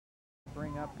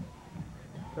up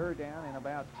third down and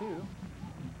about 2.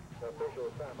 The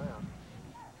official timeout.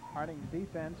 Harding's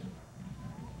defense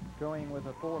going with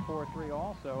a 4-4-3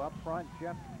 also. Up front,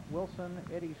 Jeff Wilson,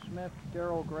 Eddie Smith,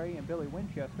 Darrell Gray, and Billy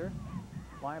Winchester.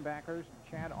 Linebackers,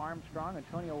 Chad Armstrong,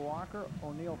 Antonio Walker,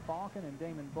 O'Neill Falcon, and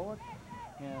Damon Bullock.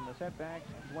 And the setbacks,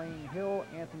 Dwayne Hill,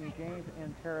 Anthony James,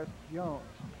 and Terrace Jones.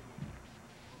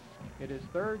 It is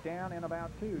third down and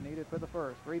about 2 needed for the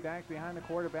first. 3 backs behind the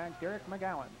quarterback, Derek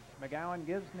McGowan. McGowan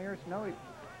gives near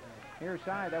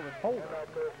side. That was Holder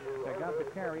that got the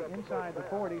carry inside the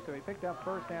 40, so he picked up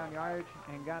first down yardage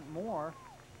and got more.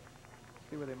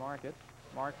 See where they mark it.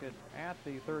 Marked it at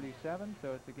the 37,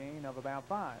 so it's a gain of about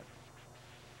 5.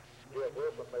 Jeff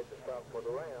Wilson made the stop for the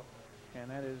Rams. And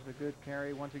that is a good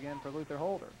carry once again for Luther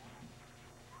Holder.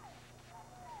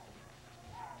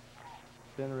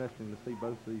 It's interesting to see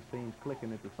both of these teams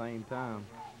clicking at the same time.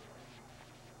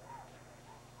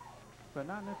 But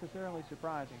not necessarily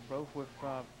surprising, both with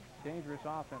dangerous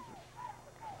offenses.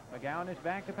 McGowan is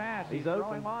back to pass. He's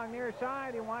throwing long near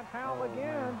side. He wants Howell again.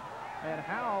 Man. And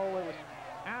Howell was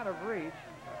out of reach.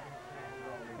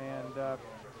 And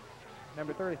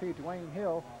number 33, Dwayne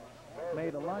Hill,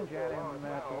 made a lunge at him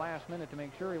at the last minute to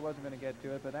make sure he wasn't going to get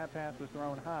to it, but that pass was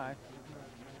thrown high.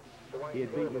 He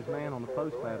had beaten his man on the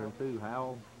post pattern, too.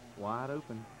 Howell wide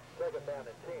open. Second down and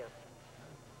 10.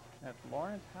 That's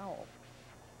Lawrence Howell.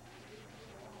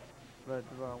 But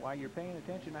while you're paying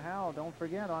attention to Howell, don't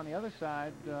forget on the other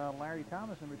side, Larry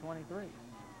Thomas, number 23. It's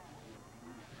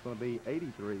going to be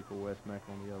 83 for West Meck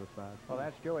on the other side. Well,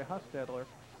 that's Joey Hustetler.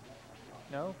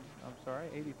 No, I'm sorry.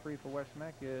 83 for West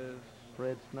Meck is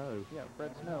Fred Snow. Yeah,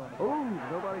 Fred Snow. Oh,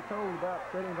 nobody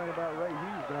said anything about Ray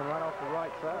Hughes going right off the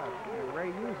right side. And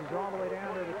Ray Hughes is all the way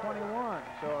down to the 21,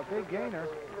 so a big gainer.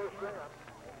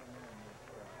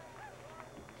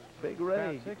 Big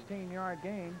Ray. About 16-yard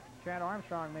gain. Chad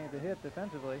Armstrong made the hit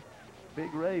defensively.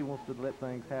 Big Ray wants to let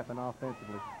things happen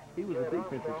offensively. He was a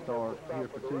defensive star here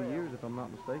for 2 years, if I'm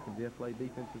not mistaken. Jeff played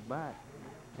defensive back.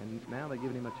 And now they're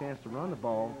giving him a chance to run the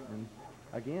ball. And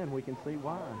again, we can see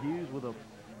why. Hughes with a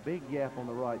big gap on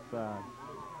the right side.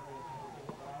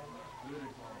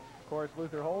 Of course,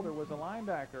 Luther Holder was a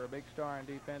linebacker, a big star in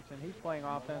defense, and he's playing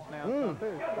offense now. Too.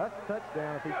 That's a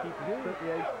touchdown if he keeps it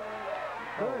 58.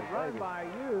 Good run by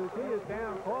Hughes. He is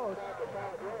down close.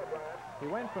 He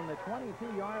went from the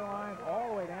 22-yard line all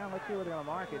the way down. Let's see where they're going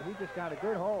to mark it. He just got a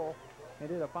good hole and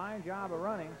did a fine job of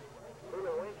running.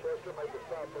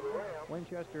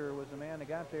 Winchester was the man that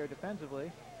got there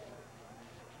defensively.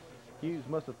 Hughes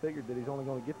must have figured that he's only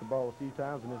going to get the ball a few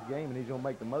times in this game, and he's going to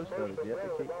make the most of it. Yet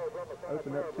they keep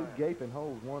opening up 2 gaping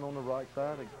holes, one on the right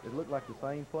side. It looked like the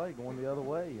same play going the other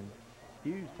way, and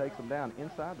Hughes takes them down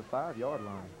inside the 5-yard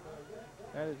line.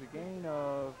 That is a gain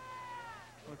of,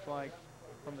 looks like,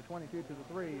 from the 22 to the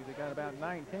 3. They got about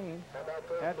 19.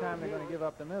 That time they're going to give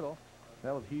up the middle.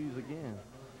 That was Hughes again.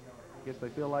 I guess they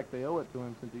feel like they owe it to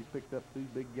him since he's picked up 2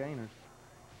 big gainers.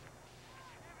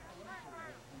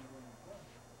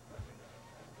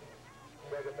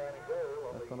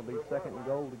 That's going to be second and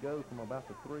goal to go from about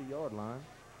the 3-yard line.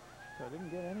 So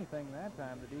didn't get anything that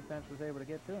time. The defense was able to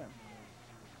get to him.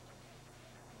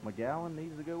 McGowan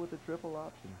needs to go with the triple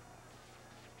option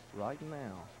right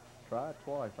now. Try it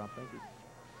twice. I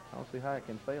don't see how it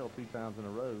can fail 2 times in a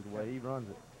row the way he runs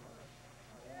it.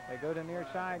 They go to near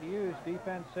side Hughes.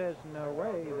 Defense says no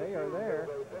way. They are there,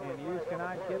 and Hughes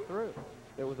cannot get through.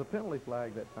 There was a penalty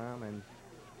flag that time, and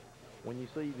when you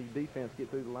see the defense get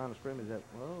through the line of scrimmage, that,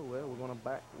 oh, well, we're going to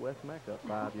back West Meck up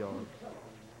 5 yards.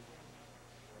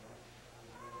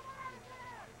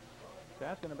 So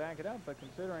that's going to back it up, but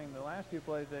considering the last 2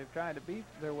 plays they've tried to beat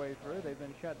their way through, they've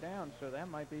been shut down, so that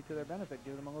might be to their benefit,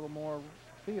 give them a little more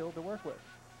field to work with.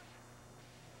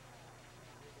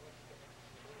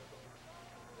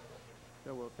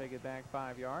 So we'll take it back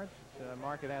 5 yards,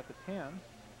 mark it at the 10.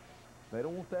 They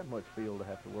don't want that much field to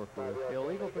have to work with.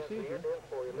 Illegal procedure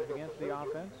against the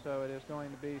offense, so it is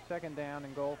going to be second down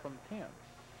and goal from 10.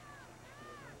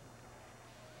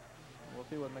 We'll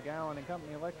see what McGowan and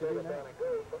company elect to do next.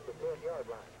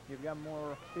 You've got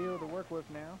more field to work with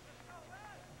now.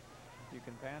 You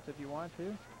can pass if you want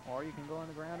to, or you can go on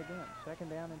the ground again. Second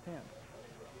down and 10.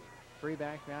 3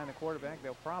 backs behind the quarterback.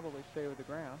 They'll probably stay with the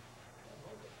ground.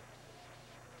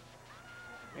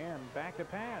 And back to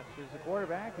pass is the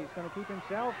quarterback. He's going to keep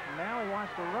himself. Now he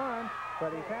wants to run,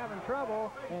 but he's having trouble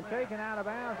and taken out of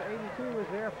bounds. 82 is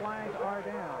there. Flags are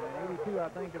down. And 82, I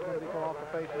think, is going to be called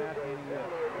for face mask.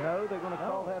 No, they're going to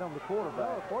call that on the quarterback.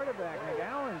 No, quarterback.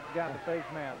 McGowan's got the face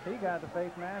mask. He got the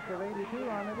face mask of 82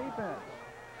 on the defense.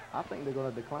 I think they're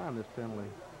going to decline this penalty.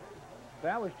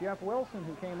 That was Jeff Wilson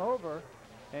who came over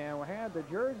and we had the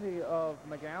jersey of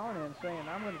McGowan in saying,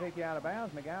 I'm going to take you out of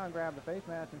bounds. McGowan grabbed the face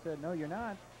mask and said, no, you're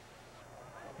not.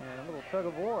 And a little tug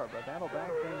of war, but that'll back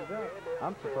things up.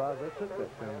 I'm surprised they took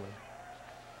that penalty.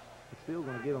 It's still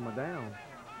going to give them a down.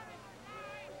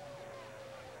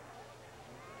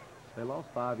 They lost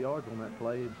 5 yards on that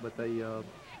play, but they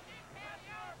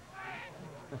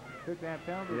took that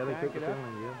penalty. Yeah, they took the it up.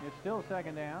 penalty, yeah. It's still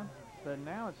second down, but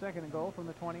now it's second and goal from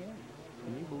the 28.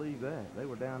 Can you believe that? They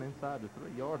were down inside the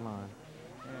 3-yard line.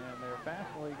 And they're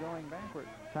fastly going backwards.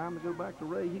 Time to go back to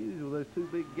Ray Hughes with those 2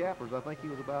 big gappers. I think he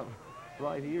was about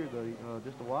right here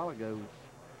just a while ago.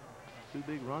 2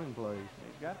 big running plays.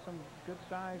 He's got some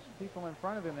good-sized people in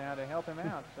front of him now to help him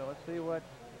out, so let's see what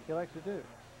he likes to do.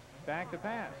 Back to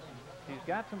pass. He's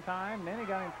got some time, then he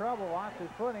got in trouble, lost his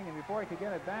footing, and before he could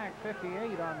get it back,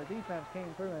 58 on the defense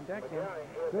came through and decked him.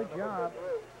 Good job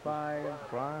by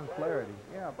Brian Flaherty.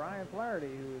 Yeah, Brian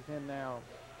Flaherty, who is in now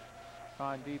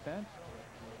on defense.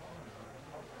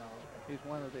 He's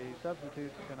one of the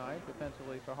substitutes tonight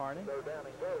defensively for Harding.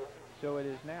 So it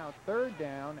is now third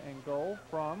down and goal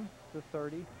from the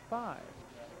 35.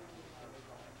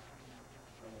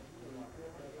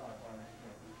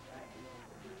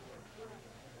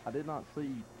 I did not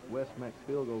see West Meck's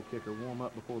field goal kicker warm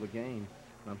up before the game,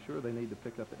 and I'm sure they need to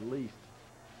pick up at least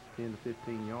 10 to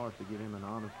 15 yards to give him an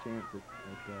honest chance at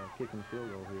kicking the field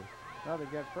goal here. Well,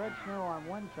 they've got Fred Snow on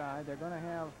one side. They're going to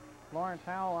have Lawrence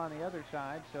Howell on the other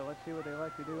side, so let's see what they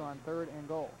like to do on third and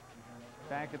goal.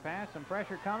 Back to pass, some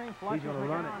pressure coming, flushes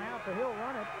McGowan out, so he'll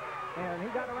run it, and he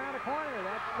got around a corner.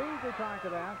 That's speed we talked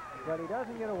about, but he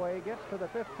doesn't get away, gets to the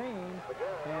 15,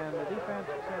 and the defense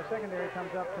secondary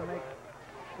comes up to make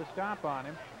the stop on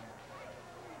him.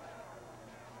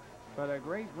 But a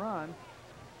great run.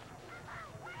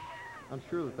 I'm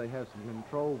sure that they have some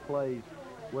controlled plays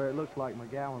where it looks like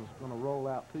McGowan's going to roll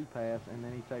out to pass, and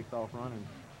then he takes off running.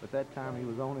 But that time he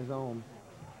was on his own.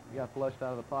 He got flushed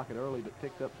out of the pocket early, but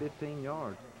picked up 15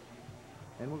 yards.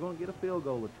 And we're going to get a field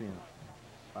goal attempt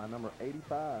by number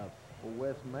 85 for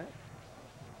West Meck.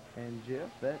 And Jeff,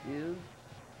 that is,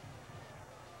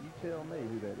 you tell me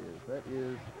who that is. That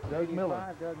is Doug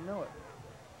Miller. Doug Miller.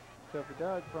 So for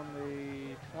Doug from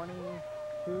the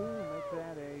 22, makes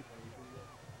that a...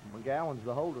 McGowan's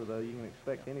the holder, though. You can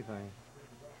expect anything.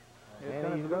 It's and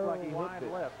going he to looked go like he wide hooked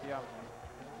it. left, yeah.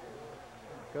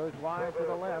 Goes wide to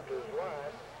the left.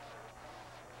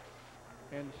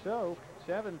 And so,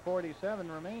 7:47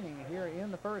 remaining here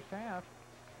in the first half.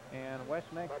 And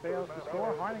West Meck fails to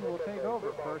score. Harding will take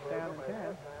over. First down and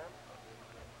 10.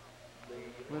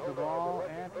 With the ball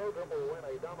at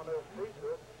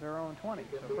their own 20.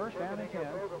 So first down and 10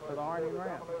 for the Harding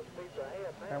Rams.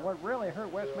 And what really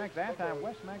hurt West Meck that time,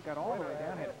 West Meck got all the way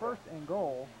down, had first and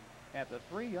goal at the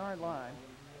 3-yard line.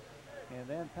 And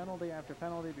then penalty after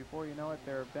penalty. Before you know it,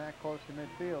 they're back close to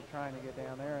midfield trying to get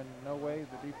down there, and no way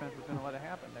the defense was going to let it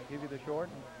happen. They give you the short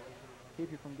and keep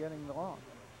you from getting the long.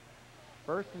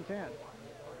 First and 10.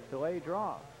 Delay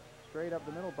draw. Straight up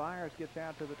the middle. Byers gets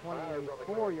out to the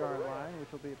 24-yard line, which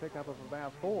will be a pickup of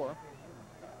about 4.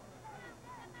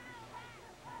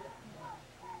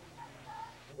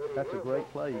 That's a great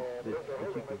play that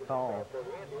you can call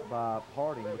by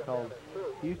Harding, because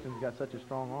Houston's got such a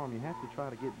strong arm. You have to try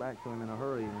to get back to him in a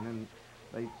hurry, and then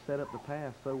they set up the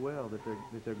pass so well that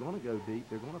they're going to go deep,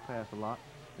 they're going to pass a lot,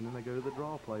 and then they go to the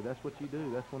draw play. That's what you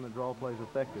do. That's when the draw play is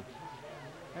effective.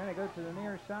 And they go to the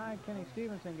near side. Kenny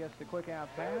Stevenson gets the quick out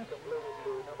pass.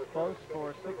 Close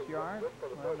for 6 yards.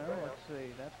 Well, no, let's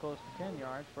see. That's close to 10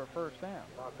 yards for a first down.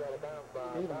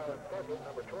 Stevenson.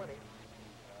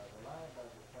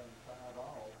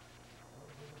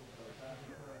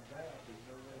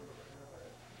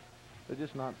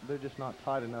 They're just not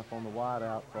tight enough on the wide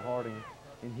out for Harding,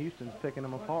 and Houston's picking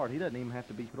them apart. He doesn't even have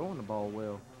to be throwing the ball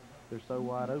well. They're so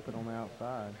wide open on the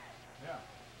outside. Yeah.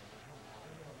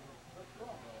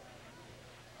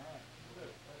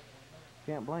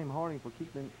 Can't blame Harding for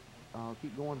keep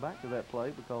going back to that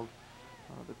play, because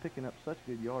they're picking up such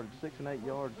good yardage, 6 and 8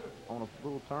 yards on a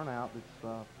little turnout. It's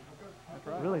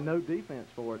right. Really no defense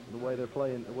for it, the way they're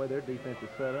playing, the way their defense is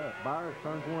set up. Byers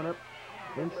turns one up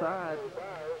inside,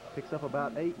 picks up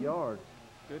about 8 yards.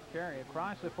 Good carry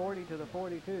across the 40 to the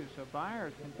 42. So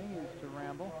Byers continues to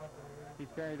ramble. He's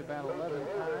carried about 11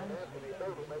 times.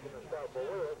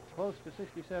 Close to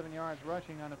 67 yards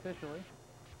rushing unofficially.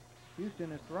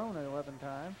 Houston has thrown it 11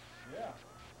 times,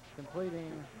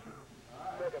 completing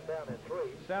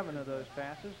 7 of those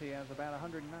passes. He has about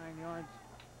 109 yards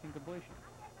in completion.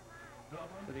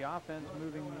 So the offense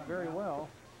moving very well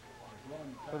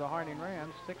for the Harding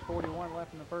Rams. 6:41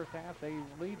 left in the first half. They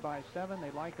lead by 7.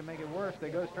 They'd like to make it worse. They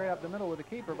go straight up the middle with a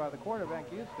keeper by the quarterback,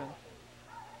 Houston.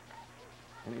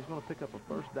 and he's going to pick up a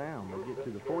first down. They get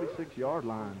to the 46-yard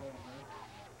line.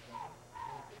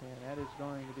 And that is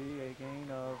going to be a gain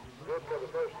of Good for the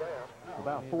first down.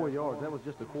 about 4 yards. That was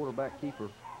just a quarterback keeper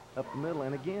up the middle.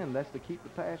 And again, that's to keep the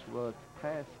pass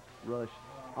rush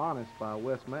honest by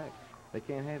West Meck. They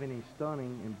can't have any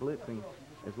stunning and blitzing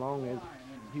as long as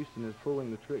Houston is pulling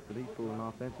the trick that he's pulling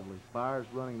offensively. Byers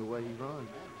running the way he runs.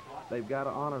 They've got to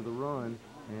honor the run,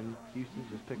 and Houston's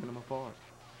just picking them apart.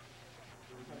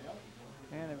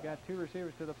 And they've got two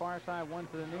receivers to the far side, one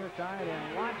to the near side,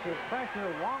 and lots of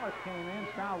pressure. Wallace came in,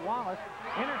 Scott Wallace,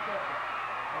 intercepted.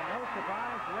 And no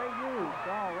surprise, Ray Hughes.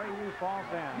 Oh, Ray Hughes falls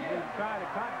down. He tried to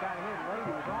cut, got hit late.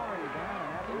 He was already down,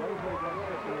 and that's late hit number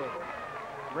 58.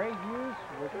 Ray Hughes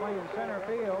was playing center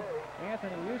field.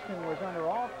 Anthony Houston was under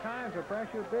all kinds of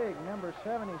pressure. Big number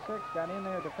 76 got in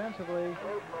there defensively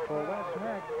for West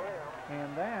Meck,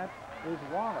 and that is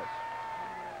Wallace.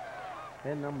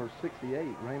 And number 68,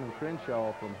 Raymond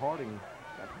Crenshaw from Harding,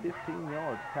 got 15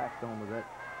 yards tacked onto that.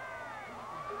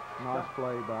 Nice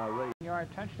play by Ray. Yard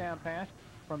touchdown pass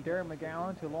from Derek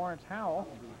McGowan to Lawrence Howell.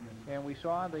 And we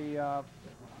saw the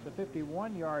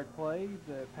 51-yard play,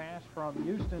 the pass from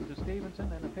Houston to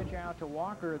Stevenson, and the pitch out to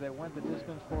Walker that went the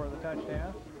distance for the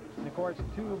touchdown. And of course,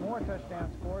 two more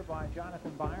touchdowns scored by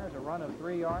Jonathan Byers, a run of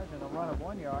 3 yards and a run of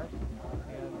 1 yard.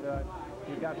 And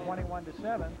he got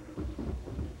 21-7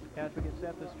 as we get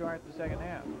set to start the second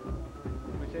half.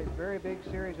 We say it's a very big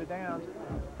series of downs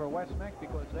for West Meck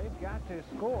because they've got to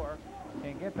score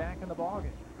and get back in the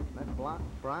ballgame. That's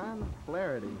Brian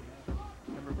Flaherty.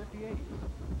 Number 58.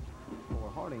 For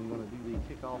Harding, going to do the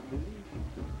kickoff duty.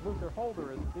 Luther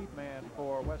Holder is the deep man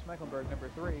for West Mecklenburg, number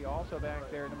 3. Also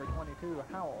back there, number 22,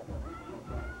 Howell.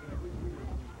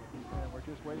 And we're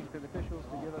just waiting for the officials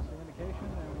to give us the indication,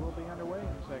 and we'll be underway in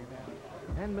the second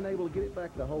half. Hadn't been able to get it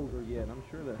back to Holder yet. I'm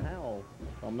sure that Howell,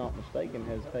 if I'm not mistaken,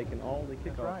 has taken all the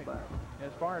kickoffs back.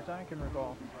 As far as I can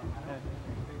recall. And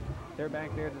they're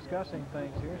back there discussing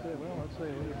things here. So, well, let's see.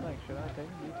 What do you think? Should I take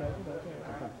it? You take it?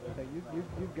 Okay.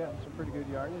 You've gotten some pretty good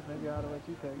yardage. Maybe I ought to let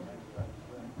you take it.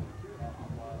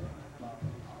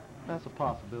 That's a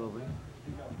possibility.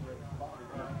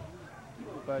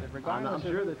 But regardless,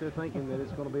 I'm sure that they're thinking that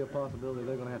it's going to be a possibility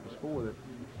they're going to have to score. That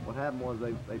what happened was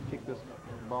they kicked this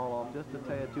ball off just a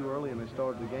tad too early, and they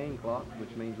started the game clock,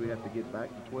 which means we have to get back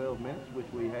to 12 minutes, which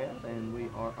we have, and we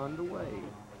are underway.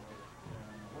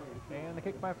 And the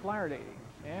kick by Flaherty.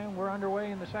 And we're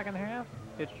underway in the second half.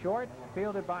 It's short,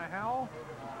 fielded by Howell.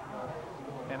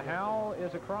 And Howell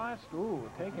is across. Ooh,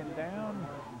 taken down,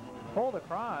 pulled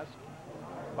across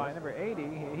by number 80.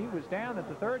 He was down at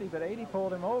the 30, but 80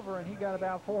 pulled him over, and he got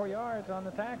about 4 yards on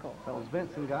the tackle. That was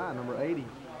Vincent Guy, number 80.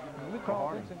 We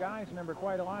call Vincent Guy's number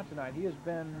quite a lot tonight. He has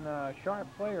been a sharp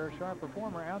player, sharp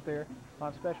performer out there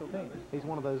on special teams. He's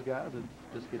one of those guys that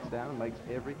just gets down and makes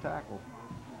every tackle.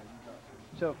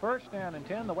 So first down and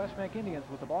 10, the West Meck Indians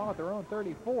with the ball at their own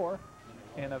 34,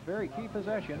 and a very key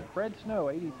possession. Fred Snow,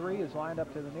 83, is lined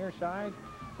up to the near side,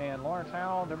 and Lawrence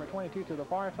Howell, number 22, to the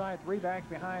far side. 3 backs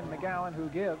behind McGowan, who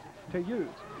gives to Hughes,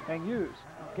 and Hughes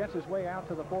gets his way out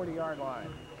to the 40-yard line.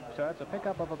 So that's a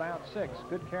pickup of about 6.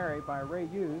 Good carry by Ray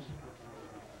Hughes.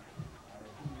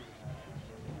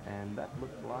 And that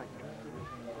looks like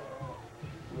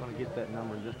we're going to get that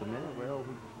number in just a minute. Well,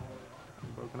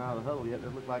 we've broken out of the huddle yet.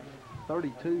 It looked like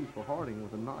 32 for Harding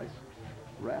with a nice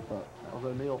wrap-up. That was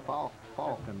O'Neal Falk.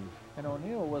 And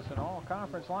O'Neal was an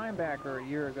all-conference linebacker a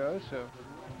year ago, so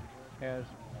has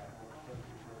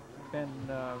been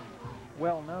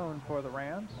well known for the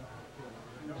Rams.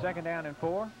 Second down and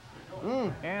 4.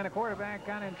 And the quarterback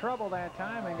got in trouble that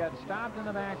time and got stopped in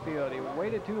the backfield. He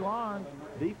waited too long.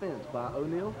 Defense by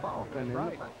O'Neal Falcon in the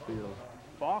backfield.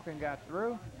 Falcon got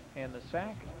through, and the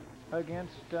sack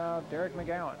against Derek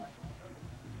McGowan.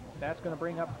 That's going to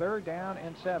bring up 3rd down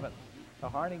and 7. The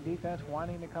Harding defense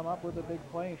wanting to come up with a big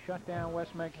play, shut down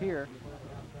West Meck here.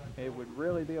 It would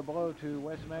really be a blow to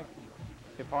West Meck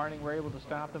if Harding were able to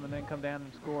stop them and then come down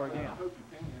and score again.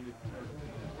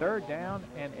 3rd down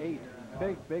and 8.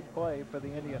 Big play for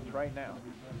the Indians right now.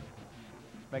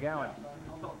 McGowan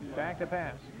back to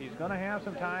pass. He's going to have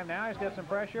some time. Now he's got some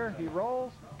pressure. He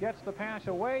rolls, gets the pass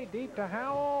away, deep to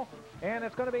Howell, and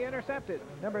it's going to be intercepted.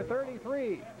 Number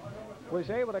 33 was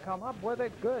able to come up with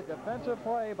it. Good defensive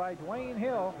play by Dwayne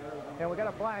Hill, and we got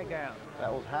a flag down.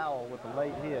 That was Howell with the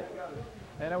late hit.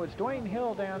 And it was Dwayne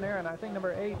Hill down there, and I think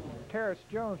number 8, Terrace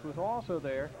Jones, was also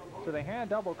there. So they had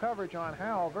double coverage on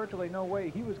Howell. Virtually no way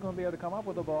he was going to be able to come up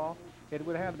with the ball. It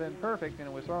would have been perfect, and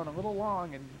it was thrown a little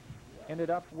long and ended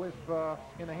up with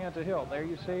in the hands of Hill. There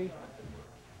you see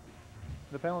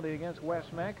the penalty against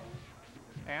West Meck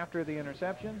after the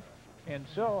interception. And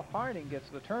so Harding gets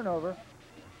the turnover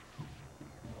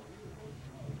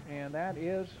and that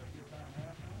is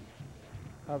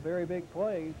a very big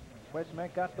play. West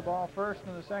Meck got the ball first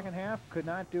in the second half, could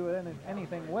not do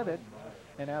anything with it,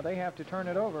 and now they have to turn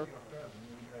it over.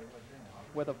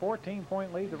 With a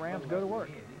 14-point lead, the Rams go to work.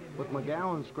 With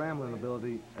McGowan's scrambling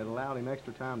ability, it allowed him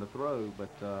extra time to throw, but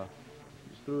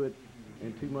just threw it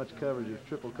in too much coverage. It was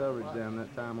triple coverage down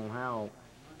that time on Howell,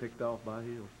 picked off by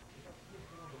Hill.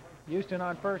 Houston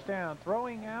on first down,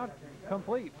 throwing out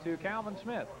complete to Calvin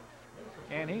Smith.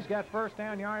 And he's got first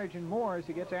down yardage and more as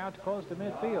he gets out close to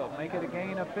midfield, make it a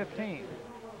gain of 15.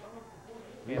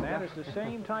 And that is the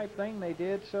same type thing they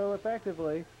did so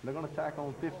effectively. They're going to tack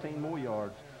on 15 more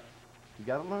yards. You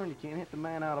got to learn you can't hit the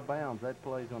man out of bounds. That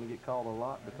play is going to get called a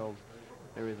lot because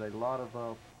there is a lot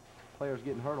of players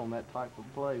getting hurt on that type of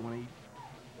play when he...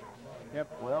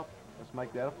 Yep. Well, let's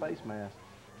make that a face mask.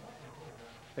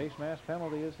 Face mask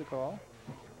penalty is the call.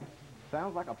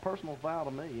 Sounds like a personal foul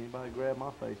to me. Anybody grab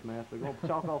my face mask, they're going to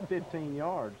chalk off 15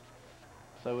 yards.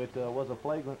 So it was a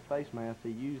flagrant face mask. He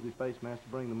used the face mask to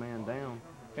bring the man down.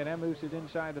 And that moves it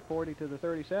inside the 40 to the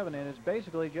 37, and it's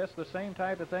basically just the same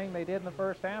type of thing they did in the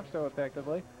first half so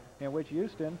effectively, in which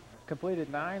Houston completed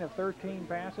 9 of 13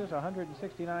 passes,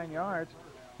 169 yards,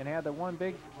 and had the one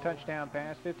big touchdown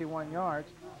pass, 51 yards.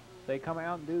 They come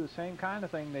out and do the same kind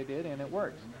of thing they did, and it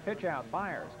works. Pitch out,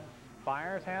 Byers.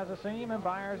 Byers has a seam, and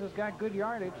Byers has got good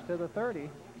yardage to the 30.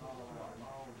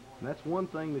 And that's one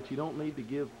thing that you don't need to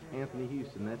give Anthony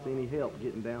Houston. That's any help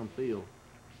getting downfield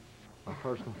on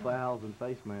personal fouls and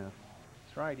face masks.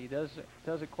 That's right. He does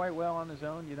it quite well on his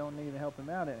own. You don't need to help him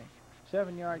out any.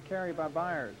 7-yard carry by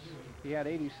Byers. He had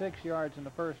 86 yards in the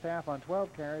first half on 12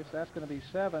 carries. That's going to be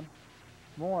 7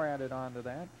 more added on to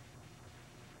that.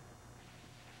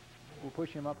 We'll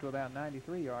push him up to about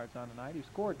 93 yards on the night. He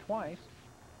scored twice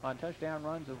on touchdown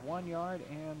runs of 1 yard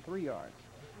and 3 yards.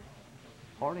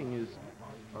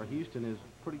 Houston is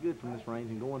pretty good from this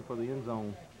range and going for the end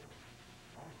zone.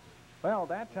 Well,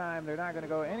 that time they're not going to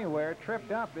go anywhere.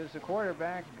 Tripped up is the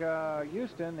quarterback,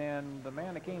 Houston, and the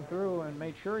man that came through and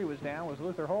made sure he was down was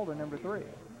Luther Holder, number 3.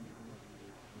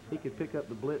 He could pick up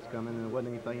the blitz coming, and there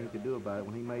wasn't anything he could do about it.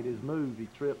 When he made his move, he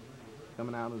tripped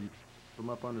coming out from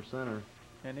up under center.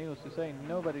 And needless to say,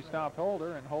 nobody stopped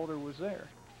Holder, and Holder was there.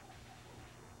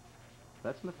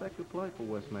 That's an effective play for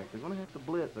West Meck. They're going to have to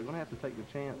blitz. They're going to have to take the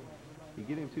chance. You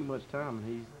give him too much time,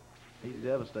 and he's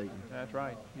devastating. That's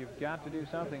right. You've got to do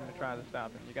something to try to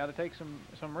stop him. You got to take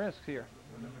some risks here.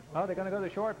 Oh, they're going to go the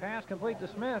short pass complete to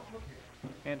Smith,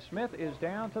 and Smith is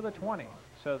down to the 20.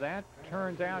 So that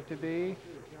turns out to be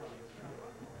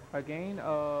a gain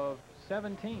of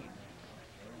 17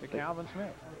 to Calvin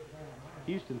Smith.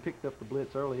 Houston picked up the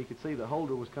blitz early. He could see that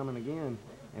Holder was coming again,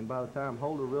 and by the time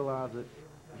Holder realized that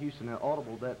Houston had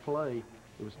audibled that play,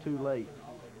 it was too late.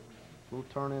 Little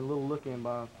turn in, little look in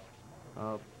by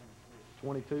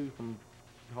 22 from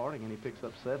Harding, and he picks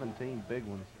up 17 big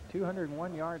ones.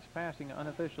 201 yards passing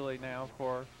unofficially now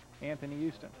for Anthony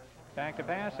Houston. Back to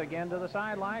pass again to the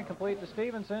sideline, complete to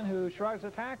Stevenson, who shrugs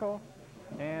a tackle,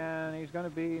 and he's going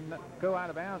to go out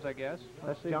of bounds, I guess.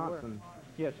 That's Johnson.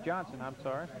 Yes, Johnson, I'm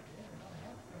sorry.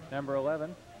 Number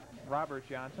 11, Robert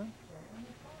Johnson.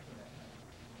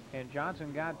 And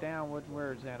Johnson got down,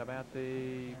 where is that, about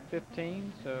the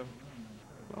 15, so...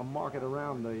 I'll mark it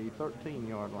around the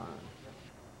 13-yard line.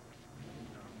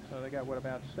 So they got,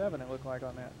 about 7, it looked like,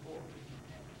 on that.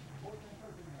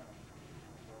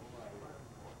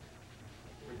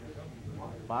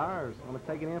 Byers going to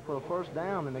take it in for a first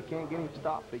down, and they can't get him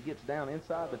stopped. He gets down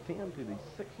inside the 10 to the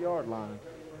 6-yard line.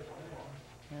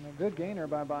 And a good gainer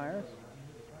by Byers.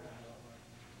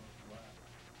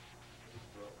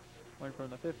 Went from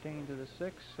the 15 to the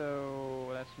 6, so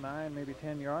that's 9, maybe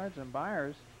 10 yards, and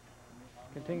Byers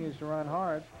continues to run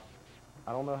hard.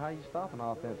 I don't know how you stop an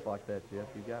offense like that, Jeff.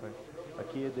 You got a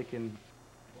kid that can...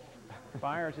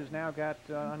 Byers has now got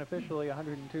unofficially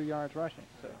 102 yards rushing.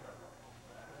 So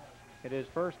it is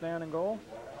first down and goal.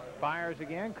 Byers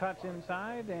again cuts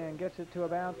inside and gets it to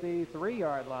about the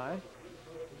 3-yard line.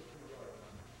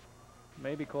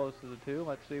 Maybe close to the 2.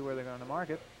 Let's see where they're going to mark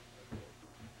it.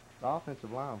 The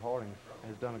offensive line of Harding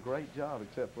has done a great job,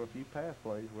 except for a few pass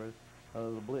plays where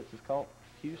the blitz has caught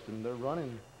Houston. Their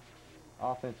running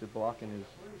offensive blocking has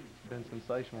been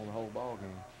sensational the whole ball game.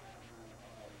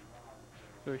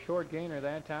 So a short gainer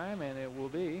that time, and it will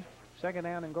be second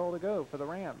down and goal to go for the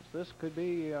Rams. This could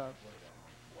be a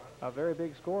very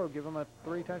big score. Give them a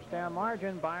 3-touchdown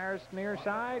margin. Byers near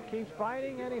side, keeps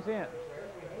fighting, and he's in.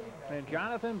 And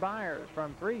Jonathan Byers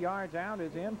from 3 yards out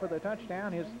is in for the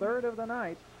touchdown, his 3rd of the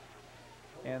night.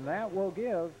 And that will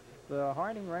give the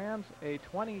Harding Rams a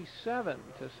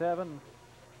 27-7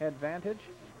 advantage.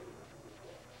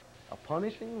 a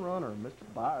punishing runner,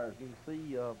 Mr. Byers. You can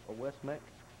see a West Meck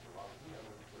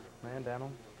man down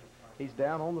on. He's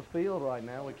down on the field right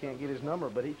now. We can't get his number,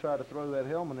 but he tried to throw that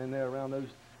helmet in there around those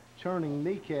churning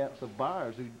kneecaps of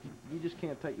Byers, who you just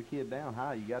can't take the kid down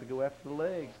high. You got to go after the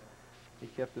legs. He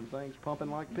kept them things pumping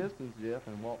like pistons, Jeff,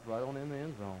 and walked right on in the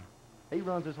end zone. He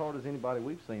runs as hard as anybody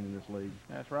we've seen in this league.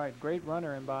 That's right. Great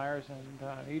runner in Byers,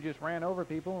 and he just ran over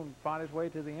people and fought his way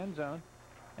to the end zone.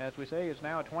 As we say, it's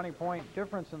now a 20-point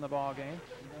difference in the ball game.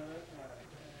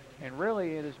 And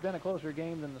really, it has been a closer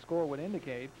game than the score would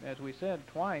indicate. As we said,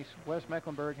 twice, West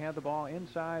Mecklenburg had the ball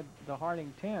inside the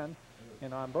Harding 10,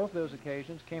 and on both those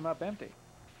occasions came up empty.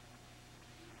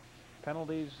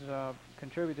 Penalties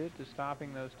contributed to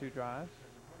stopping those two drives.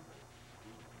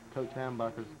 Coach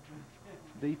Hambacher's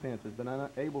defense has been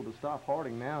unable to stop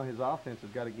Harding. Now his offense has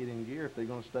got to get in gear if they're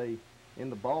going to stay in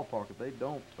the ballpark. If they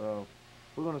don't,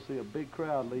 we're going to see a big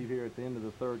crowd leave here at the end of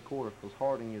the third quarter, because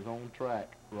Harding is on track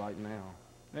right now.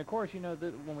 And of course, you know,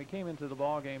 that when we came into the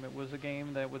ball game, it was a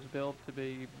game that was built to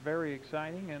be very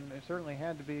exciting, and it certainly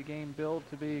had to be a game built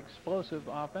to be explosive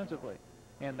offensively,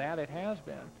 and that it has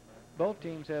been. Both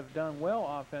teams have done well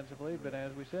offensively, but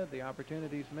as we said, the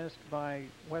opportunities missed by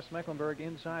West Mecklenburg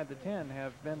inside the 10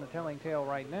 have been the telling tale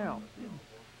right now.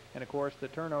 And of course, the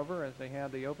turnover, as they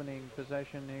had the opening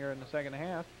possession here in the second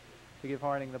half to give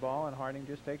Harding the ball, and Harding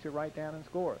just takes it right down and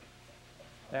scores.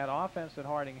 That offense that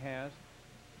Harding has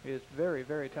is very,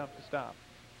 very tough to stop.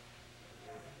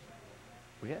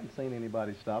 We haven't seen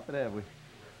anybody stop it, have we?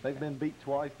 They've been beat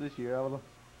twice this year,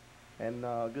 and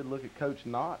a good look at Coach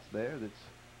Knotts there that's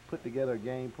put together a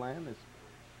game plan that's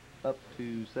up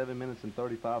to 7 minutes and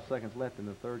 35 seconds left in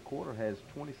the third quarter, has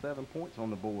 27 points on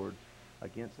the board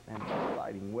against an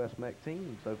exciting West Meck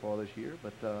team so far this year,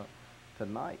 but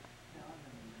tonight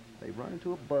they've run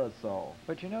into a buzzsaw.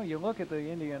 But you know, you look at the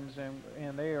Indians,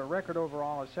 and their record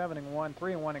overall is 7-1,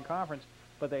 3-1 in conference,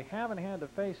 but they haven't had to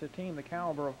face a team the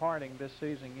caliber of Harding this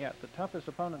season yet. The toughest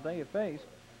opponent they have faced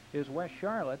is West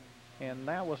Charlotte, and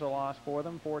that was a loss for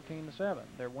them, 14-7.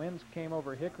 Their wins came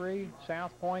over Hickory,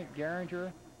 South Point,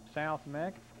 Garinger, South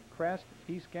Meck, Crest,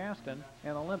 East Gaston,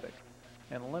 and Olympic.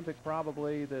 And Olympic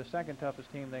probably the second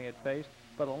toughest team they had faced,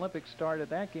 but Olympic started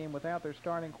that game without their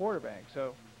starting quarterback,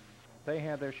 so they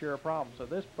had their share of problems. So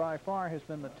this by far has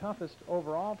been the toughest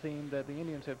overall team that the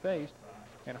Indians have faced,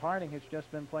 and Harding has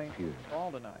just been playing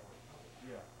all tonight.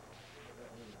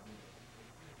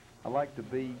 I like to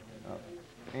be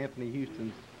Anthony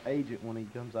Houston's agent when he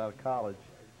comes out of college.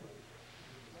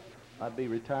 I'd be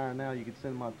retiring now. You could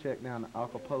send my check down to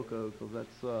Acapulco, because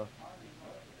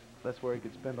that's where he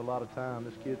could spend a lot of time.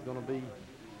 This kid's going to be,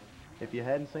 if you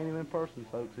hadn't seen him in person,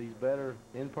 folks, he's better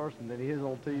in person than he is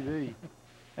on TV.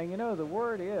 And you know, the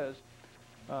word is,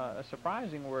 a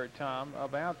surprising word, Tom,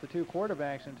 about the two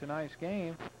quarterbacks in tonight's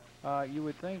game. You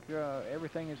would think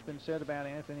everything has been said about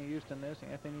Anthony Houston this,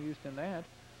 Anthony Houston that,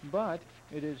 but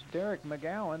it is Derek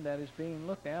McGowan that is being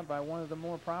looked at by one of the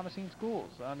more promising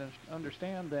schools. I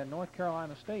understand that North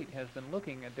Carolina State has been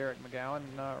looking at Derek McGowan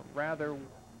rather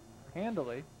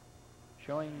handily,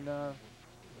 showing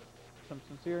some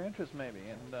sincere interest maybe.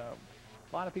 And a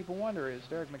lot of people wonder, is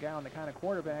Derek McGowan the kind of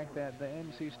quarterback that the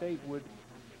NC State would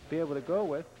be able to go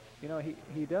with? You know,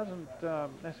 he doesn't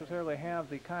necessarily have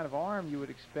the kind of arm you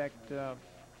would expect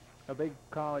a big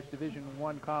college, Division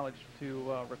I college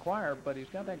to require, but he's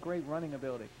got that great running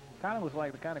ability. Kind of looks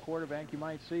like the kind of quarterback you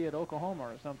might see at Oklahoma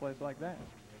or someplace like that.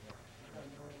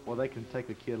 Well, they can take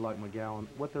a kid like McGowan.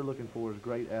 What they're looking for is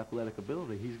great athletic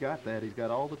ability. He's got that. He's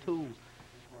got all the tools.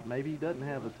 Maybe he doesn't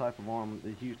have the type of arm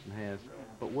that Houston has,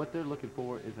 but what they're looking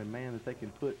for is a man that they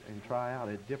can put and try out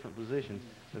at different positions.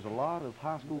 There's a lot of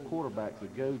high school quarterbacks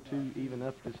that go to even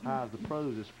up as high as the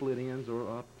pros as split ends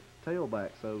or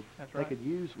tailback. So they could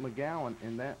use McGowan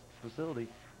in that facility.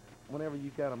 Whenever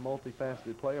you've got a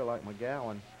multifaceted player like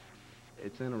McGowan,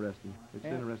 it's interesting. It's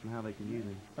interesting how they can use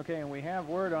him. Okay, and we have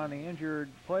word on the injured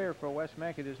player for West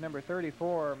Meck. It is number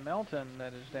 34, Melton,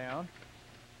 that is down.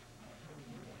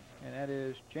 And that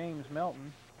is James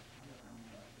Melton.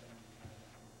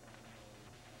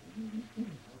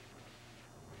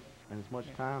 And as much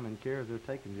time and care as they're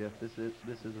taking, Jeff, this is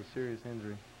a serious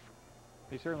injury.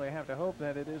 You certainly have to hope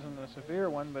that it isn't a severe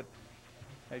one, but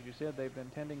as you said, they've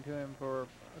been tending to him for a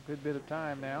good bit of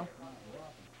time now.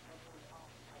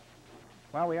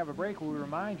 While we have a break, we'll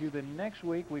remind you that next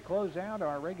week we close out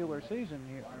our regular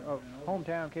season of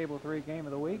Hometown Cable 3 Game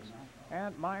of the Weeks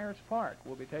at Myers Park.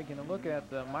 We'll be taking a look at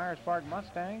the Myers Park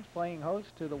Mustangs playing host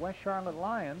to the West Charlotte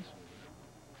Lions.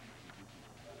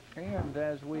 And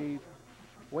as we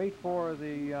wait for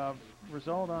the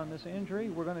result on this injury.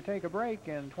 We're going to take a break,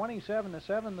 and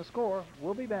 27-7 the score.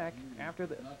 We'll be back after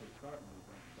this.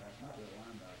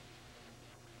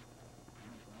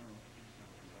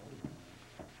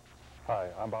 Hi,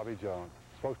 I'm Bobby Jones,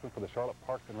 spokesman for the Charlotte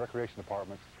Parks and Recreation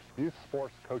Department's Youth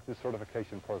Sports Coaches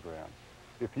Certification Program.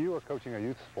 If you are coaching a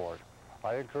youth sport,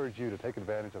 I encourage you to take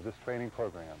advantage of this training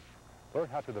program. Learn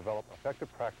how to develop effective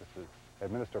practices,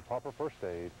 administer proper first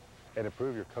aid, and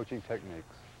improve your coaching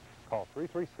techniques. Call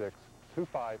 336-2584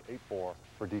 for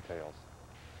details.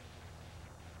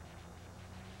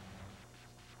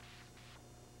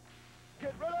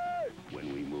 Get ready!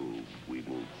 When we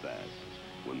move fast.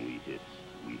 When we hit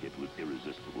with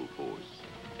irresistible force.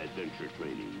 Adventure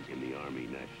training in the Army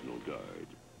National Guard.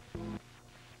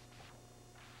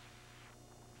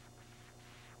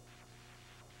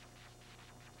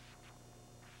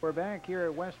 We're back here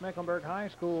at West Mecklenburg High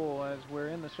School as we're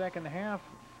in the second half.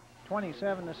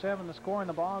 27-7 the score in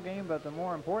the ball game, but the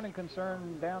more important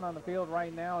concern down on the field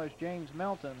right now is James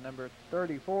Melton, number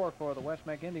 34 for the West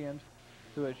Meck Indians,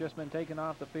 who has just been taken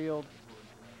off the field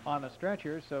on a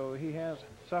stretcher, so he has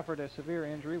suffered a severe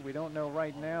injury. We don't know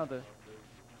right now the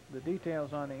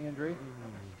details on the injury,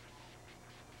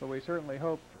 but we certainly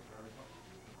hope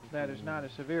that is not a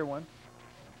severe one.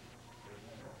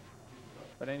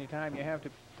 But anytime you have to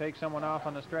take someone off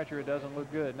on the stretcher, it doesn't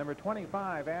look good. Number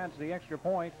 25 adds the extra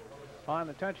point on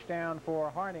the touchdown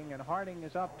for Harding, and Harding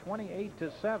is up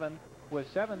 28-7 with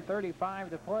 7:35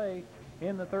 to play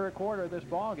in the third quarter of this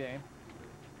ball game.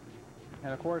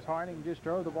 And of course, Harding just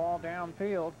drove the ball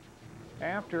downfield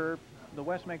after the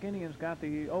West Meck Indians got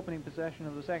the opening possession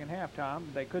of the second half,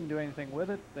 Tom. They couldn't do anything with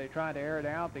it. They tried to air it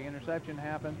out. The interception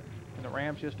happened, and the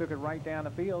Rams just took it right down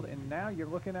the field. And now you're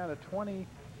looking at a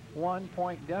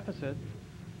 21-point deficit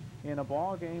in a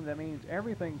ball game that means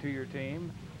everything to your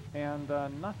team, and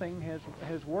nothing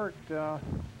has worked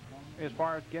as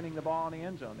far as getting the ball in the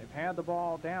end zone. They've had the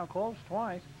ball down close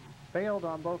twice, failed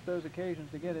on both those occasions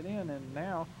to get it in, and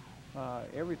now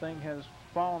everything has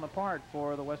fallen apart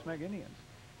for the West Meck Indians.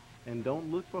 And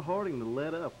don't look for Harding to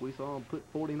let up. We saw them put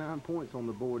 49 points on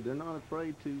the board. They're not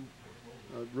afraid to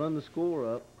run the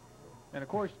score up. And of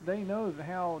course, they know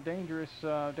how dangerous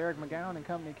Derek McGowan and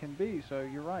company can be, so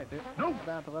you're right. They're not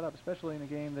about to let up, especially in a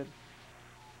game that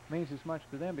means as much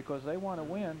to them, because they want to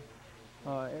win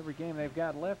every game they've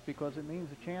got left, because it means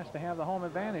a chance to have the home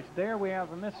advantage. There we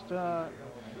have a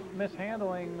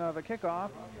mishandling of a kickoff.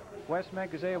 West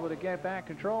Meck is able to get back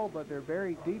control, but they're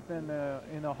very deep in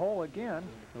the hole again.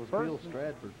 It was Bill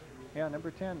Stratford. Yeah, number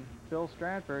 10, Bill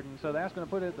Stratford, and so that's going to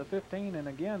put it at the 15, and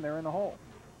again, they're in the hole.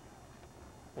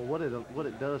 Well, what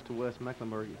it does to West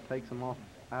Mecklenburg, it takes them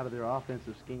out of their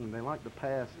offensive scheme. They like to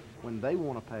pass when they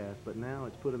want to pass, but now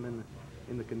it's put them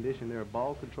in the condition. They're a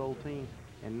ball control team,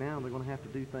 and now they're going to have to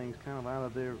do things kind of out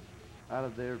of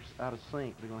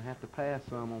sync. They're going to have to pass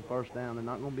some on first down. They're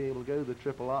not going to be able to go to the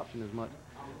triple option as much.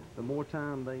 The more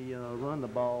time they run the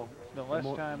ball, the less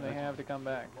time they have to come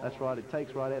back. That's right. It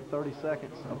takes right at 30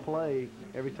 seconds a play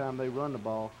every time they run the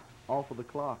ball off of the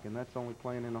clock, and that's only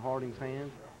playing into Harding's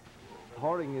hands.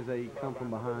 Harding is a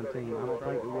come-from-behind team. I don't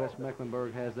think that West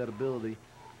Mecklenburg has that ability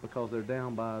because they're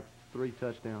down by 3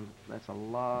 touchdowns. That's a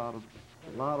lot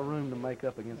of room to make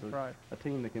up against a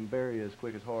team that can bury you as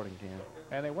quick as Harding can.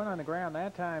 And they went on the ground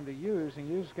that time to Hughes, and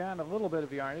Hughes got a little bit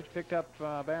of yardage, picked up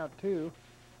about 2,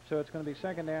 so it's going to be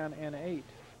second down and 8.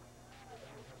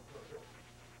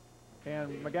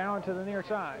 And McGowan to the near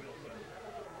side.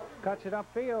 Cuts it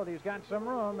upfield. He's got some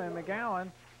room, and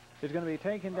McGowan is going to be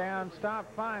taken down,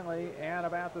 stopped finally at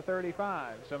about the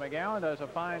 35. So McGowan does a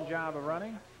fine job of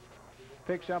running,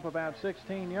 picks up about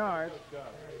 16 yards.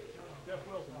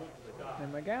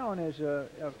 And McGowan is an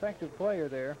effective player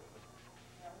there.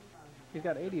 He's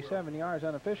got 87 yards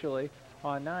unofficially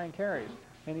on 9 carries.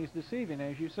 And he's deceiving,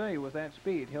 as you say, with that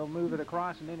speed. He'll move it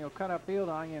across, and then he'll cut upfield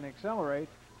on you and accelerate.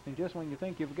 And just when you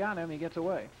think you've got him, he gets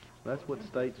away. That's what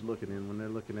State's looking in when they're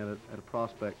looking at a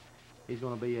prospect. He's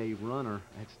going to be a runner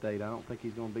at State. I don't think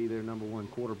he's going to be their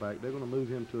 #1 quarterback. They're going to move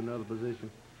him to another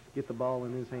position, get the ball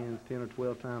in his hands 10 or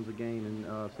 12 times a game,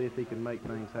 and see if he can make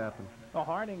things happen. Well,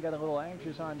 Harding got a little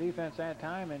anxious on defense that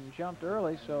time and jumped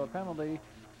early, so a penalty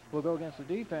will go against the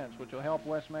defense, which will help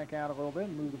West Meck out a little bit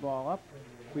and move the ball up.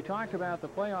 We talked about the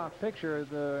playoff picture,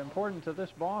 the importance of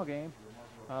this ball game.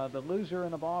 The loser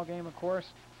in the ball game, of course,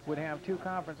 would have 2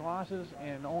 conference losses,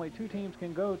 and only 2 teams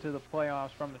can go to the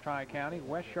playoffs from the Tri-County.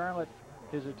 West Charlotte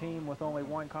is a team with only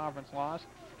 1 conference loss,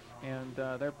 and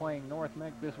they're playing North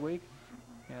Meck this week.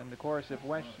 And of course, if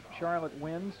West Charlotte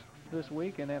wins this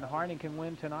week, and then Harding can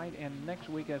win tonight and next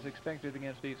week as expected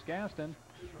against East Gaston,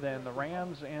 then the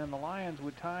Rams and the Lions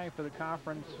would tie for the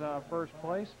conference first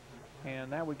place.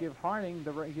 and that would give Harding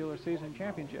the regular season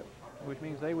championship, which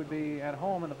means they would be at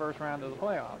home in the first round of the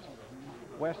playoffs.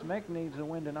 West Meck needs a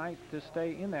win tonight to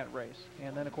stay in that race,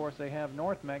 and then of course they have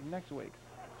North Meck next week.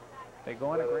 They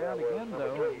go on the ground again,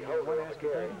 though, and one has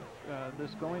to think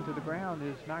this going to the ground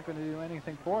is not going to do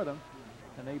anything for them,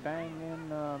 and they bang in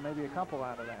maybe a couple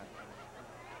out of that.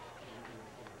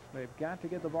 They've got to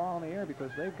get the ball in the air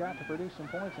because they've got to produce some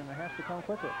points, and it has to come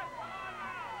quickly.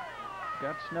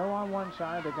 Got Snow on one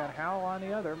side, they've got Howell on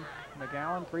the other.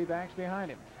 McGowan 3 backs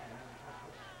behind him.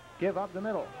 Give up the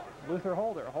middle. Luther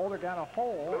Holder. Holder got a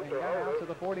hole and got out to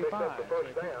the 45. So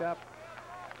he picked up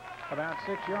about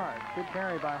 6 yards. Good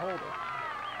carry by Holder.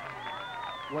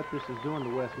 What this is doing to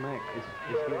West Meck is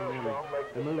getting them,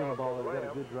 they're moving the ball. They've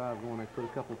got a good drive going. They put a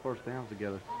couple of first downs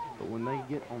together. But when they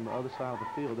get on the other side of the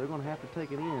field, they're going to have to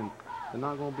take it in. They're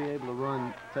not going to be able to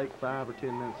run, take 5 or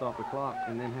 10 minutes off the clock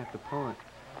and then have to punt.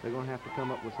 They're going to have to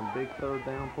come up with some big third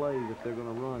down plays if they're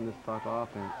going to run this type of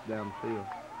offense down the field.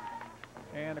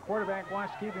 And the quarterback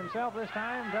wants to keep himself this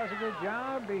time, does a good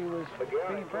job. He was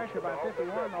being pressured by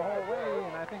 51 the whole way,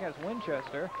 and I think that's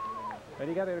Winchester. But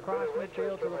he got it across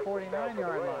midfield to the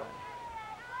 49-yard line.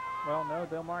 Well, no,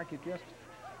 they'll mark it just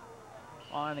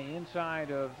on the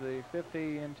inside of the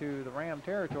 50 into the Ram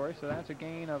territory, so that's a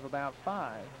gain of about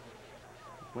 5.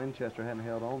 Winchester hadn't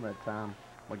held on that time.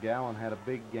 McGowan had a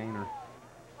big gainer.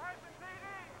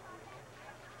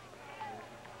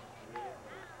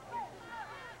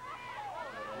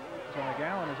 So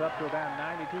McGowan is up to about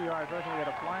 92 yards rushing. We got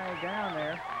a flag down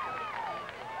there.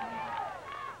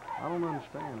 I don't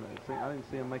understand that. I didn't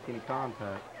see him make any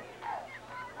contact.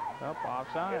 Up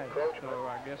offside. So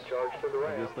I guess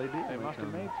they did. They must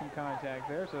have made some contact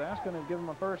there. So that's going to give them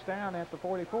a first down at the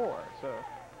 44. So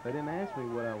they didn't ask me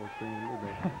what I was seeing, did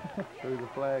they? Threw the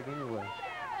flag anyway.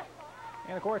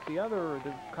 And of course, the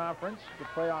conference, the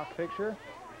playoff picture,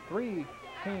 3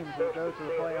 teams will go to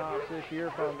the playoffs this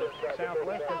year from the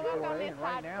Southwestern 4A, and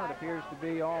right now it appears to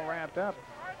be all wrapped up.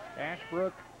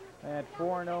 Ashbrook at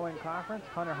 4-0 in conference,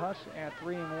 Hunter Huss at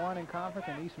 3-1 in conference,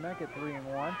 and East Meck at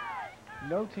 3-1.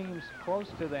 No teams close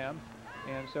to them,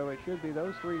 and so it should be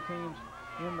those 3 teams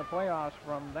in the playoffs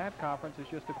from that conference. It's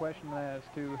just a question as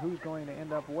to who's going to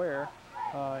end up where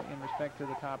in respect to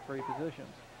the top 3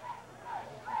 positions.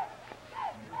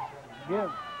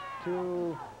 Give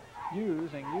to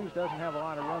Hughes, and Hughes doesn't have a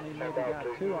lot of run. He maybe got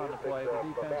 2 on the play. The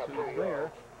defense is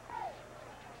there.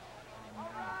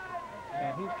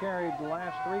 And he's carried the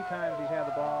last 3 times he's had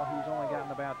the ball. He's only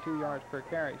gotten about 2 yards per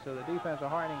carry. So the defense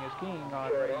of Harding is keen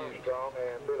on Ray Hughes.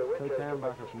 Coach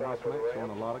Hambacher from West Meck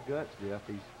showing a lot of guts, Jeff.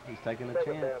 He's taking a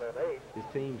chance. His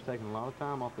team's taking a lot of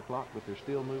time off the clock, but they're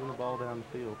still moving the ball down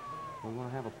the field. We're going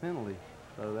to have a penalty,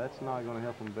 so that's not going to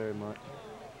help them very much.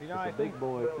 You know, it's a big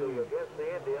boy, too.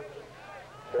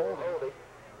 Holding.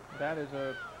 That is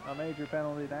a major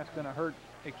penalty. That's going to hurt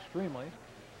extremely.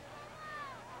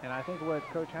 And I think what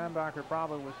Coach Hambacher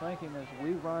probably was thinking is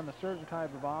we run a certain type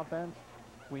of offense.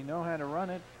 We know how to run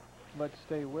it. Let's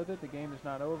stay with it. The game is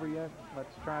not over yet.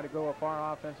 Let's try to go a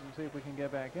far offense and see if we can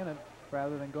get back in it,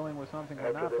 rather than going with something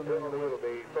we're not familiar with,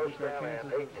 which our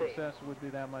chances of success would be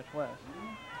that much less.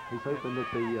 He's hoping that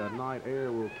the night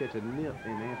air will catch a nip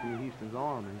in Anthony Houston's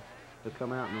arm and he'll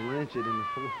come out and wrench it in the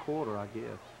 4th quarter, I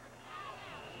guess.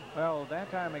 Well, that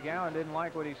time McGowan didn't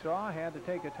like what he saw, had to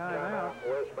take a timeout,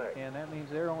 and that means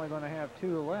they're only going to have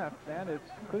 2 left. That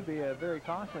could be a very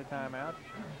costly timeout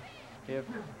if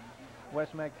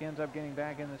West Meck ends up getting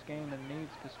back in this game and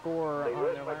needs to score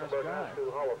on their last drive.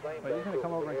 But he's going to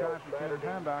come over and talk to Tim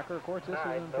Hambacher. Of course, this is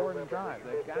an important drive.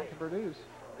 They've got to produce.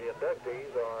 The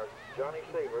inductees are Johnny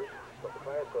Severs from the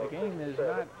class of the game is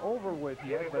not over with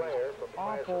yet, but it's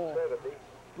awful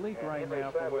bleak right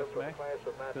now for West Meck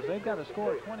because they've got to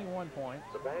score 21 points.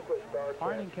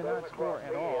 Harding cannot score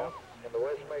at all.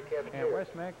 And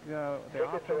West Meck, their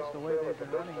offense, the way they've been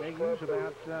running, they use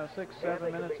about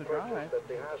 6-7 minutes a drive,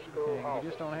 and you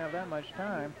just don't have that much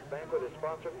time.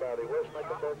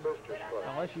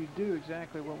 Unless you do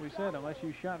exactly what we said, unless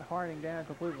you shut Harding down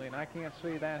completely, and I can't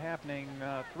see that happening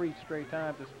 3 straight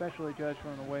times, especially judged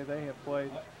from the way they have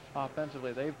played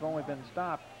offensively. They've only been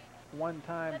stopped 1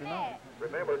 time tonight.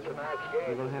 Remember tonight's game.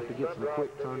 They're going to have to get some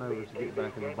quick turnovers to get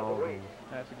back in the ball game.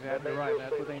 That's exactly right.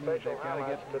 That's what they need. They've got to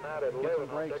get some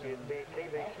breaks in.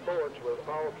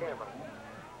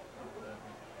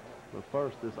 But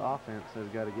first, this offense has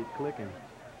got to get clicking.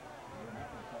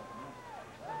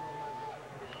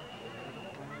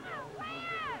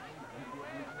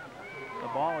 The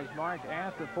ball is marked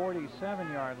at the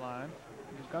 47-yard line.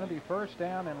 It's going to be first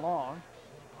down and long.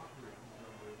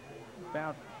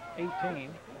 About 18.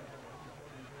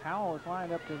 Howell is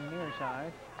lined up to the near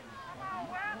side.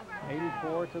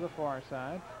 84 to the far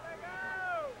side.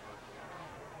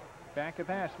 Back to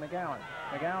pass, McGowan.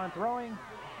 McGowan throwing,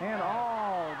 and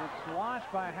it's lost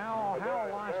by Howell. Howell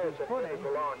lost his footing,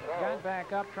 got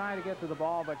back up, trying to get to the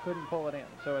ball, but couldn't pull it in.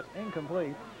 So it's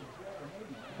incomplete.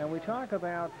 And we talk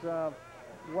about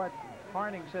what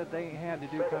Harding said they had to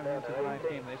do coming into tonight's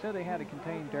game. They said they had to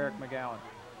contain Derek McGowan.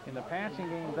 In the passing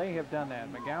game, they have done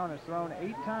that. McGowan has thrown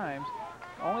 8 times,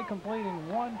 only completing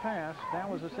 1 pass. That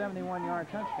was a 71-yard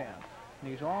touchdown.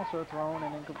 And he's also thrown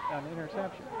an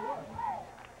interception.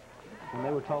 When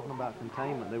they were talking about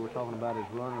containment, they were talking about his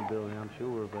running ability, I'm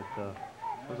sure, but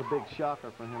it was a big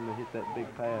shocker for him to hit that big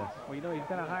pass. Well, you know, he's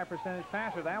been a high percentage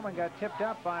passer. That one got tipped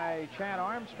up by Chad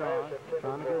Armstrong.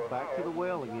 Trying to go back to the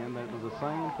well again. That was the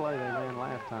same play they ran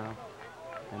last time.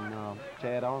 And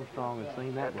Chad Armstrong had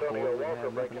seen that before. It didn't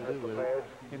have nothing to do with it.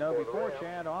 You know, before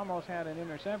Chad almost had an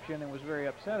interception and was very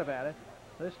upset about it.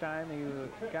 This time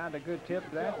he got a good tip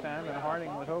that time, and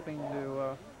Harding was hoping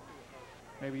to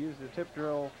maybe use the tip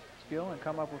drill skill and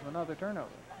come up with another turnover.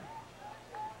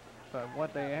 But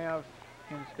what they have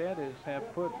instead is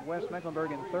have put West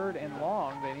Mecklenburg in 3rd and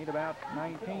long. They need about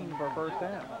 19 for first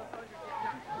down.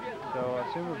 So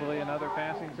assumably another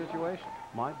passing situation.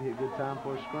 Might be a good time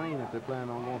for a screen if they're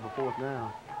planning on going for 4th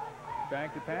down.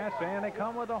 Back to pass, and they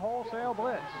come with a wholesale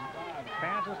blitz.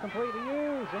 Pass is complete to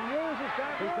Hughes, and Hughes has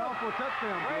got He's gone for a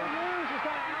touchdown. Ray Hughes has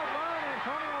got to outrun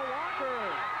Antonio Walker.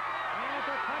 And it's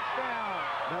a touchdown.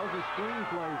 That was a screen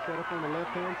play set up on the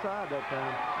left-hand side that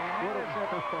time. What a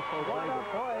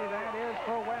play that is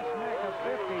for West Meck, a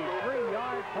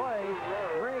 53-yard play.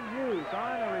 Ray Hughes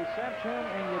on the reception,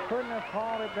 and you couldn't have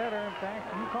called it better. In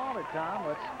fact, you called it, Tom.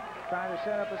 Let's try to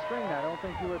set up a screen. I don't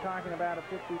think you were talking about a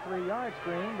 53-yard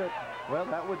screen, but... Well,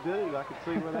 that would do. I could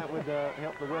see where that would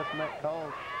help the West Meck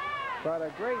cause. But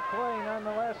a great play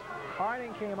nonetheless.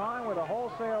 Harding came on with a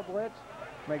wholesale blitz.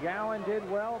 McGowan did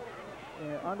well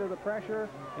under the pressure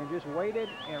and just waited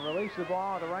and released the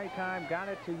ball at the right time, got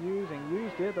it to Hughes, and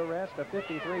Hughes did the rest, a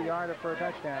 53-yarder for a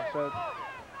touchdown. So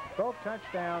both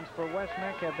touchdowns for West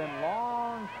Meck have been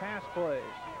long pass plays.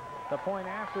 The point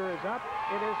after is up.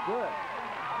 It is good.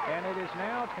 And it is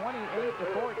now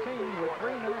 28-14 with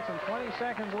 3 minutes and 20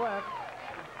 seconds left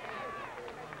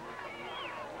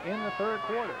in the 3rd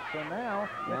quarter. So now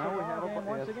we have a game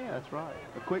once again. That's right.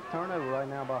 A quick turnover right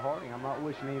now by Harding. I'm not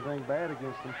wishing anything bad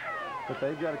against them, but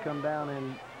they've got to come down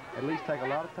and at least take a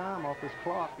lot of time off this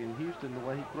clock. In Houston, the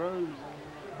way he throws,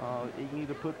 he can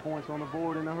either put points on the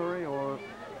board in a hurry or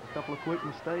a couple of quick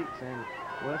mistakes, and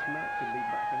West Meck could be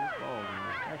back in this ball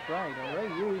game. That's right. And Ray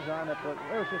Hughes on it, but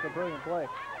it was just a brilliant play.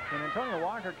 And Antonio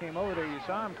Walker came over there. You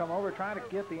saw him come over, try to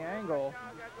get the angle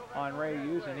on Ray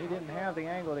Hughes, and he didn't have the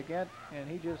angle to get, and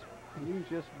Hughes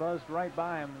just buzzed right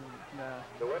by him.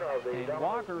 And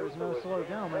Walker is no slow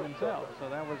gentleman himself, so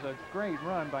that was a great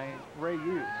run by Ray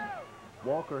Hughes.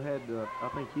 Walker had, I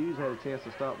think Hughes had a chance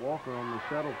to stop Walker on the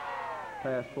shuttle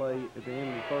pass play at the end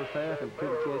of the first half and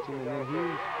couldn't catch him, and then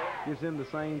Hughes gives him the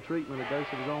same treatment, a dose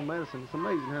of his own medicine. It's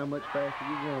amazing how much faster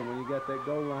you run when you got that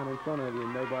goal line in front of you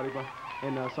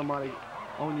and somebody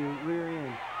on your rear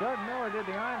end. Doug Miller did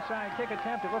the onside kick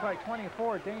attempt. It looked like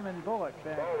 24, Damon Bullock.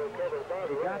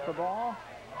 He got the ball,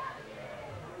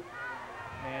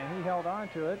 and he held on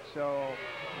to it. So,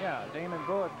 yeah, Damon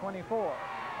Bullock, 24,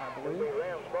 I believe.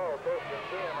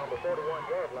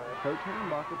 Coach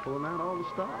Hambacher pulling out all the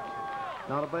stops.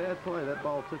 Not a bad play. That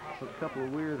ball took a couple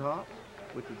of weird hops,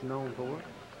 which it's known for,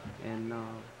 and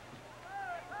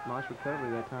nice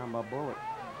recovery that time by Bullock.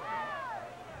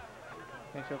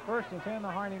 Okay, so 1st and 10, the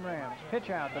Harding Rams. Pitch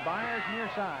out to Byers, near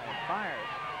side. Byers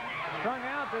strung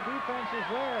out. The defense is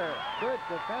there. Good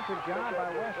defensive job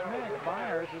by West Meck.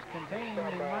 Byers is contained.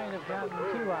 He might have gotten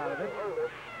 2 out of it.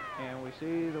 And we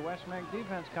see the West Meck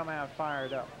defense come out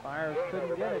fired up. Byers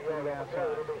couldn't get it to the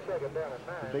outside.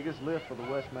 The biggest lift for the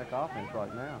West Meck offense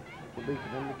right now would be for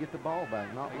them to get the ball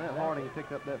back, not let Harding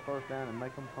pick up that first down and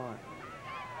make them punt.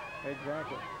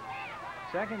 Exactly.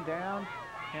 2nd down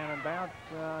and about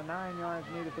 9 yards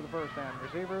needed for the first down.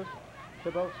 Receivers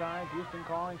to both sides. Houston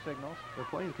calling signals. They're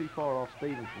playing too far off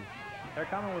Stevenson. They're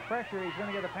coming with pressure. He's going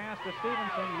to get a pass to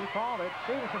Stevenson. You called it.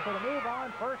 Stevenson for the move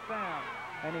on first down.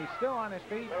 And he's still on his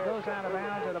feet. Goes out of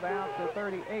bounds at about the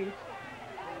 38.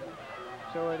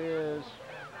 So it is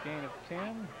gain of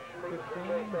 10, 15,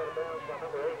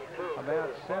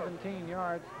 about 17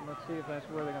 yards. Let's see if that's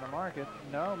where they're going to mark it.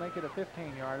 No, make it a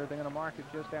 15-yarder. They're going to mark it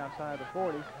just outside the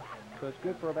 40. So it's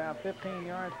good for about 15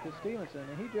 yards to Stevenson.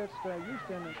 And he just,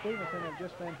 Houston and Stevenson have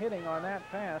just been hitting on that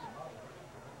pass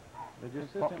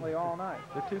consistently all night.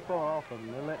 They're too far off of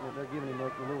him. They're giving him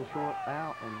a little short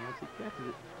out, and once he catches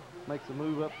it, makes a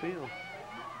move upfield.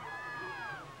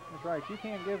 That's right. You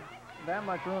can't give that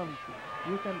much room.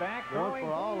 Houston back. Going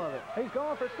for all of it. He's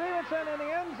going for Stevenson in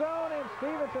the end zone, and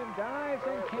Stevenson dives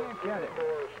and can't get it.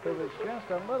 It was just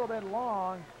a little bit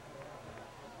long,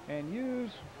 and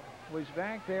Hughes was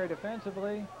back there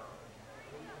defensively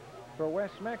for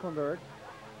West Mecklenburg,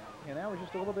 and that was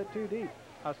just a little bit too deep.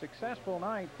 A successful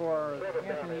night for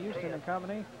Anthony Houston and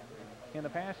company. In the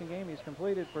passing game, he's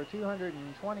completed for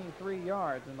 223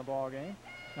 yards in the ball game,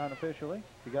 unofficially.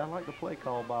 You got to like the play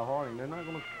call by Harding. They're not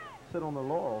going to sit on their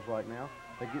laurels right now.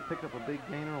 They pick up a big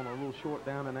gainer on a little short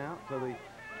down and out, so they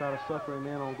try to sucker him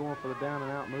in on going for the down and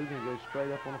out move and go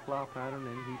straight up on a fly pattern,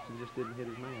 and Houston just didn't hit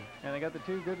his man. And they got the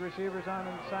two good receivers on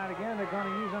inside again. They're going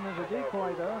to use them as a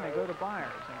decoy, though, and they go to Byers.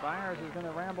 And Byers is going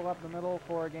to ramble up the middle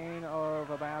for a gain of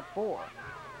about 4.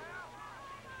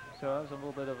 So that was a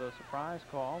little bit of a surprise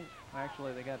call.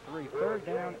 Actually, they got 3. 3rd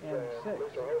down and 6.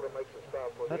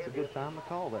 That's a good time to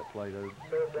call that play, though,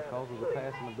 because of the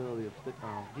passing ability of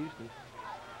Houston.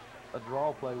 A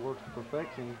draw play works to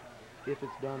perfection if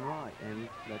it's done right, and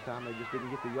that time they just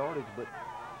didn't get the yardage, but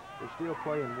they're still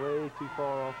playing way too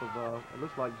far off of, it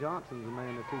looks like Johnson's the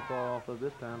man they're too far off of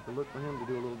this time, so look for him to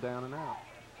do a little down and out.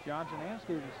 Johnson and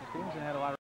Stevenson. Stevenson had a lot of